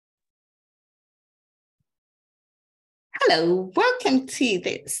Hello, welcome to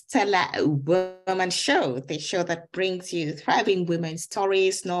the Stellar Woman Show, the show that brings you thriving women's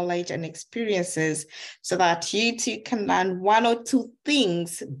stories, knowledge, and experiences so that you too can learn one or two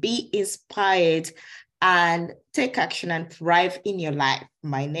things, be inspired, and take action and thrive in your life.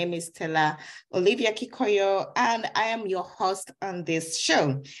 My name is Stella Olivia Kikoyo, and I am your host on this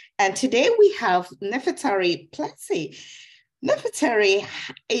show. And today we have Neferteri Plessy. Neferteri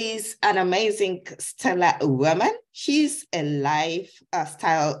is an amazing stellar woman. She's a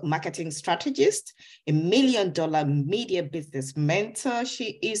lifestyle marketing strategist, a $1 million media business mentor.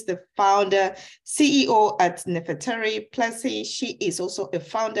 She is the founder, CEO at Neferteri Plessy. She is also a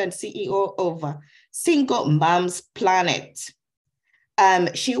founder and CEO of Single Moms Planet.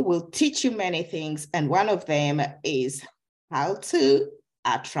 She will teach you many things, and one of them is how to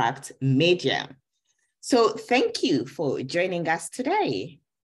attract media. So thank you for joining us today.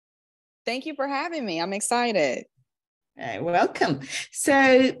 Thank you for having me. I'm excited. Welcome.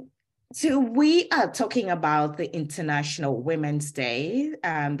 So we are talking about the International Women's Day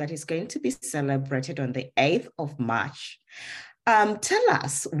that is going to be celebrated on the 8th of March. Tell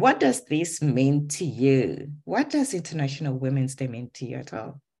us, what does this mean to you? What does International Women's Day mean to you at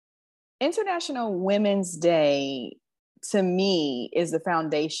all? International Women's Day, to me, is the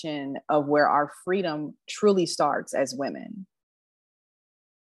foundation of where our freedom truly starts as women.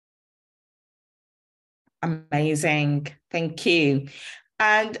 Amazing. Thank you.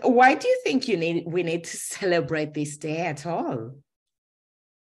 And why do you think we need to celebrate this day at all?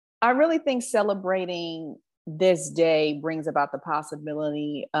 I really think celebrating this day brings about the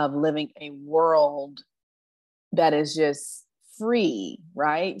possibility of living a world that is just free,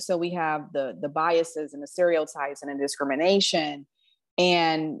 right? So we have the biases and the stereotypes and the discrimination,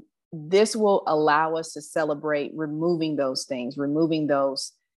 and this will allow us to celebrate removing those things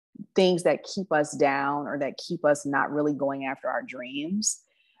that keep us down or that keep us not really going after our dreams.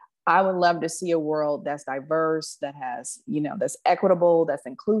 I would love to see a world that's diverse, that has, that's equitable, that's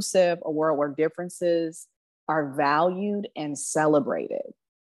inclusive, a world where differences are valued and celebrated.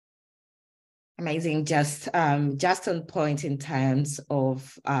 Amazing. Just on point in terms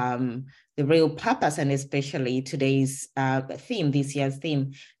of the real purpose, and especially today's theme, this year's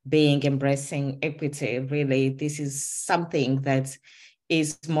theme, being embracing equity. Really, this is something that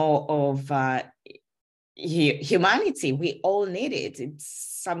is more of humanity. We all need it.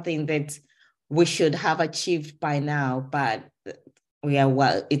 It's something that we should have achieved by now, but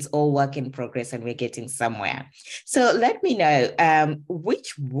it's all work in progress and we're getting somewhere. So let me know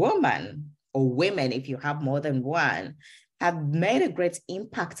which woman or women, if you have more than one, have made a great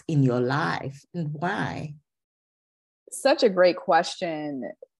impact in your life, and why? Such a great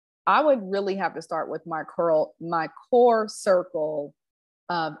question. I would really have to start with my core circle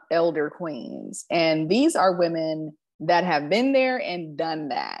of elder queens. And these are women that have been there and done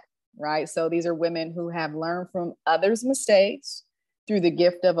that, right? So these are women who have learned from others' mistakes through the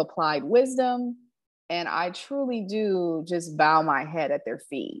gift of applied wisdom. And I truly do just bow my head at their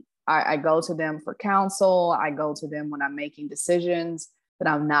feet. I go to them for counsel. I go to them when I'm making decisions that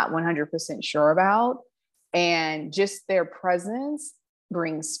I'm not 100% sure about. And just their presence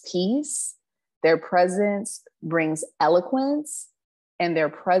brings peace. Their presence brings eloquence. And their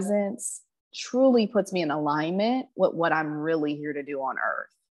presence truly puts me in alignment with what I'm really here to do on earth.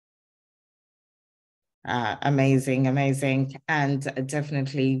 Amazing. And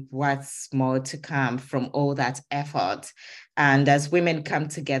definitely what's more to come from all that effort. And as women come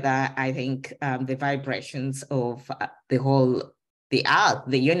together, I think the vibrations of the earth,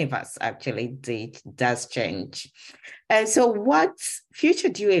 the universe actually does change. And so what future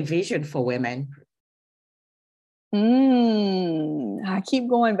do you envision for women? I keep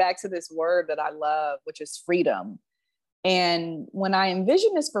going back to this word that I love, which is freedom. And when I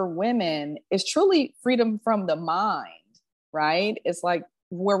envision this for women, it's truly freedom from the mind, right? It's like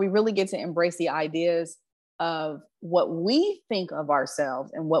where we really get to embrace the ideas of what we think of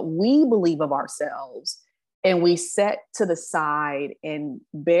ourselves and what we believe of ourselves. And we set to the side and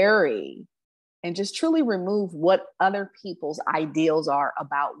bury and just truly remove what other people's ideals are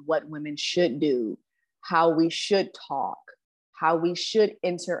about what women should do, how we should talk, how we should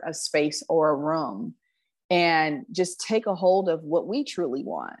enter a space or a room, and just take a hold of what we truly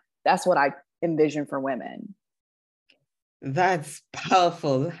want. That's what I envision for women. That's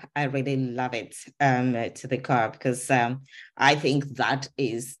powerful. I really love it to the core, because I think that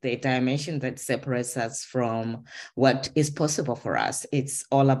is the dimension that separates us from what is possible for us. It's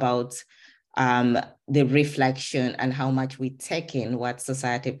all about the reflection and how much we take in what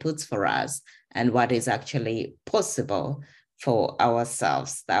society puts for us and what is actually possible for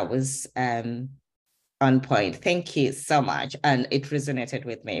ourselves. That was On point. Thank you so much. And it resonated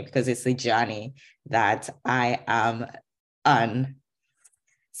with me because it's a journey that I am on.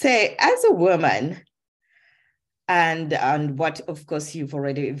 So as a woman, and what, of course, you've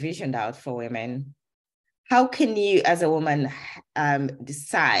already visioned out for women, how can you, as a woman,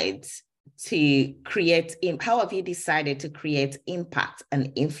 decide to create, how have you decided to create impact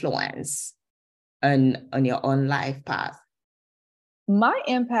and influence on your own life path? My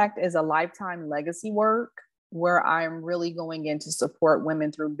impact is a lifetime legacy work where I'm really going in to support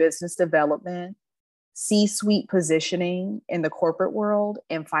women through business development, C-suite positioning in the corporate world,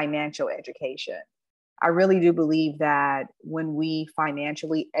 and financial education. I really do believe that when we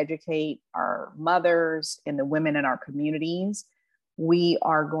financially educate our mothers and the women in our communities, we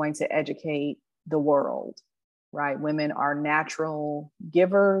are going to educate the world, right? Women are natural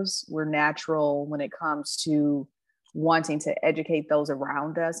givers. We're natural when it comes to wanting to educate those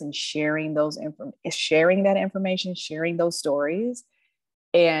around us and sharing sharing that information, sharing those stories,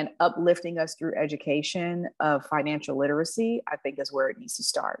 and uplifting us through education of financial literacy, I think is where it needs to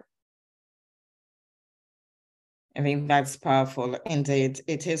start. I think that's powerful. Indeed,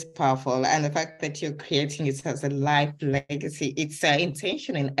 it is powerful. And the fact that you're creating it as a life legacy, it's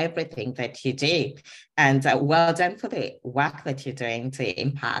intention in everything that you do. And well done for the work that you're doing to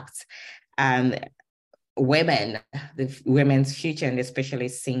impact women, the women's future, and especially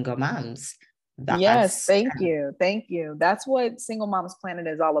single moms. Yes, thank you. Thank you. That's what Single Moms Planet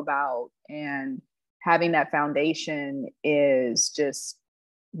is all about. And having that foundation is just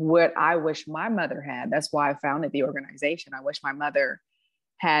what I wish my mother had. That's why I founded the organization. I wish my mother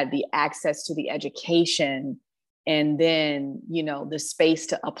had the access to the education and then, the space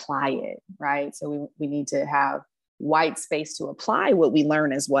to apply it, right? So we need to have white space to apply what we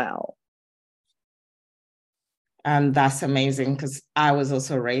learn as well. That's amazing because I was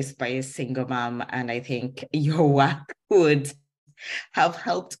also raised by a single mom, and I think your work would have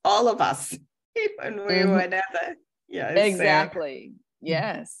helped all of us in one way or another. Yeah, exactly.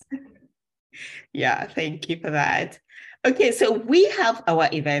 Yes. Yeah, thank you for that. Okay, so we have our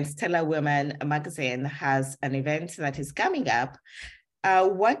event. Stellar Women magazine has an event that is coming up.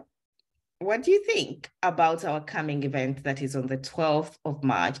 What do you think about our coming event that is on the 12th of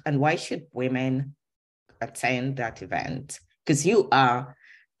March, and why should women attend that event? Because you are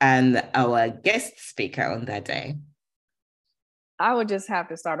our guest speaker on that day. I would just have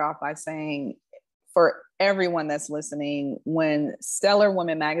to start off by saying, for everyone that's listening, when Stellar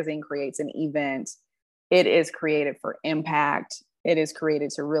Women Magazine creates an event, it is created for impact. It is created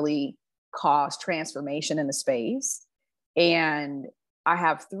to really cause transformation in the space. And I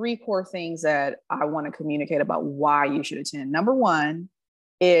have 3 core things that I want to communicate about why you should attend. Number 1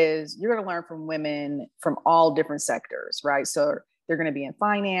 is you're going to learn from women from all different sectors, right? So they're going to be in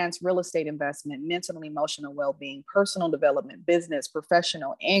finance, real estate investment, mental and emotional well-being, personal development, business,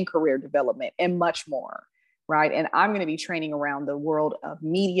 professional and career development, and much more, right? And I'm going to be training around the world of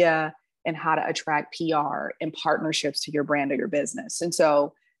media and how to attract PR and partnerships to your brand or your business. And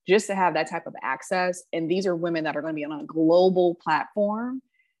so just to have that type of access, and these are women that are going to be on a global platform,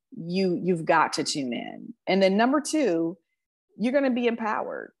 you've got to tune in. And then number 2, you're going to be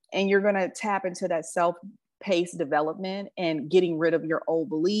empowered and you're going to tap into that self-paced development and getting rid of your old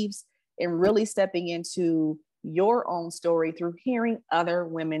beliefs and really stepping into your own story through hearing other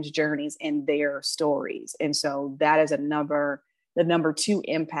women's journeys and their stories. And so that is the number 2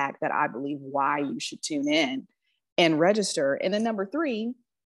 impact that I believe why you should tune in and register. And then number 3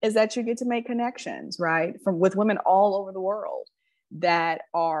 is that you get to make connections, right? With women all over the world that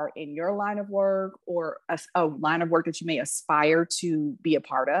are in your line of work or a line of work that you may aspire to be a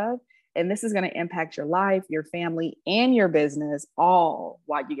part of. And this is going to impact your life, your family, and your business, all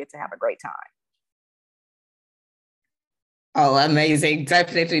while you get to have a great time. Oh, amazing.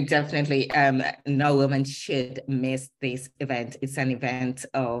 Definitely. No woman should miss this event. It's an event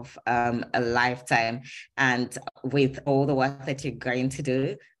of a lifetime. And with all the work that you're going to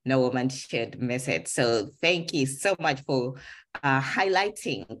do, no woman should miss it. So thank you so much for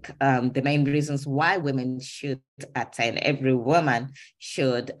highlighting the main reasons why women should attend. Every woman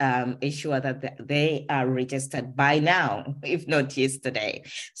should ensure that they are registered by now, if not yesterday.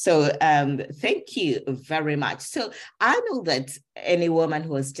 So thank you very much. So I know that any woman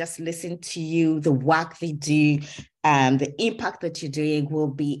who has just listened to you, the work they do, the impact that you're doing will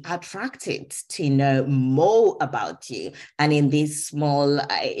be attracted to know more about you. And in this small,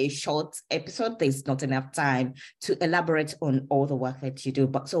 short episode, there's not enough time to elaborate on all the work that you do.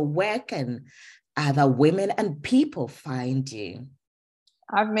 But so where can other women and people find you?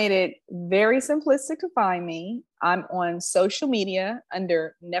 I've made it very simplistic to find me. I'm on social media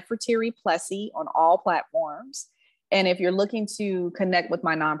under Neferteri Plessy on all platforms. And if you're looking to connect with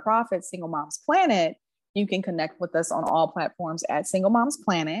my nonprofit, Single Moms Planet, you can connect with us on all platforms at Single Moms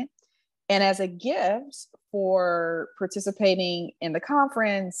Planet. And as a gift for participating in the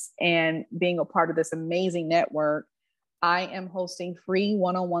conference and being a part of this amazing network, I am hosting free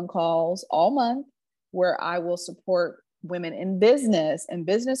one-on-one calls all month where I will support women in business and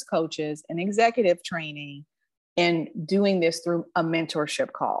business coaches and executive training and doing this through a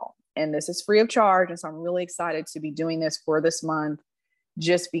mentorship call. And this is free of charge. And so I'm really excited to be doing this for this month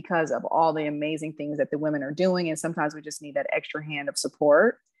just because of all the amazing things that the women are doing. And sometimes we just need that extra hand of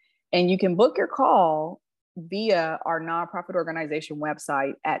support. And you can book your call via our nonprofit organization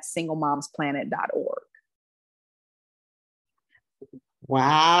website at singlemomsplanet.org.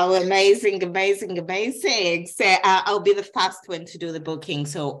 Wow, amazing, amazing, amazing. So I'll be the first one to do the booking.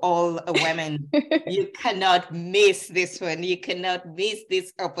 So all women, you cannot miss this one. You cannot miss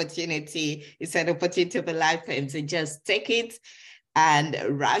this opportunity. It's an opportunity of a lifetime. So just take it and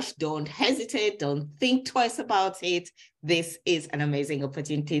rush. Don't hesitate. Don't think twice about it. This is an amazing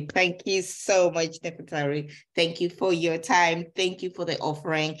opportunity. Thank you so much, Neferteri. Thank you for your time. Thank you for the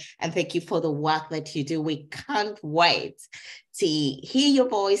offering. And thank you for the work that you do. We can't wait to hear your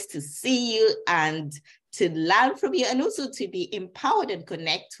voice, to see you, and to learn from you, and also to be empowered and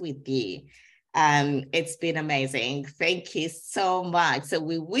connect with you. It's been amazing. Thank you so much. So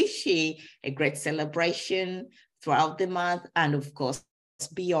we wish you a great celebration throughout the month, and of course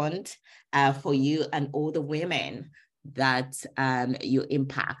beyond, for you and all the women that you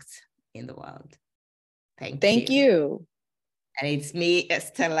impact in the world. Thank you. And it's me,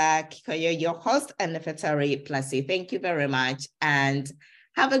 Stella Kikoyo, your host, and Neferteri Plessy. Thank you very much, and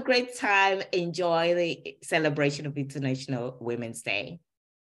have a great time. Enjoy the celebration of International Women's Day.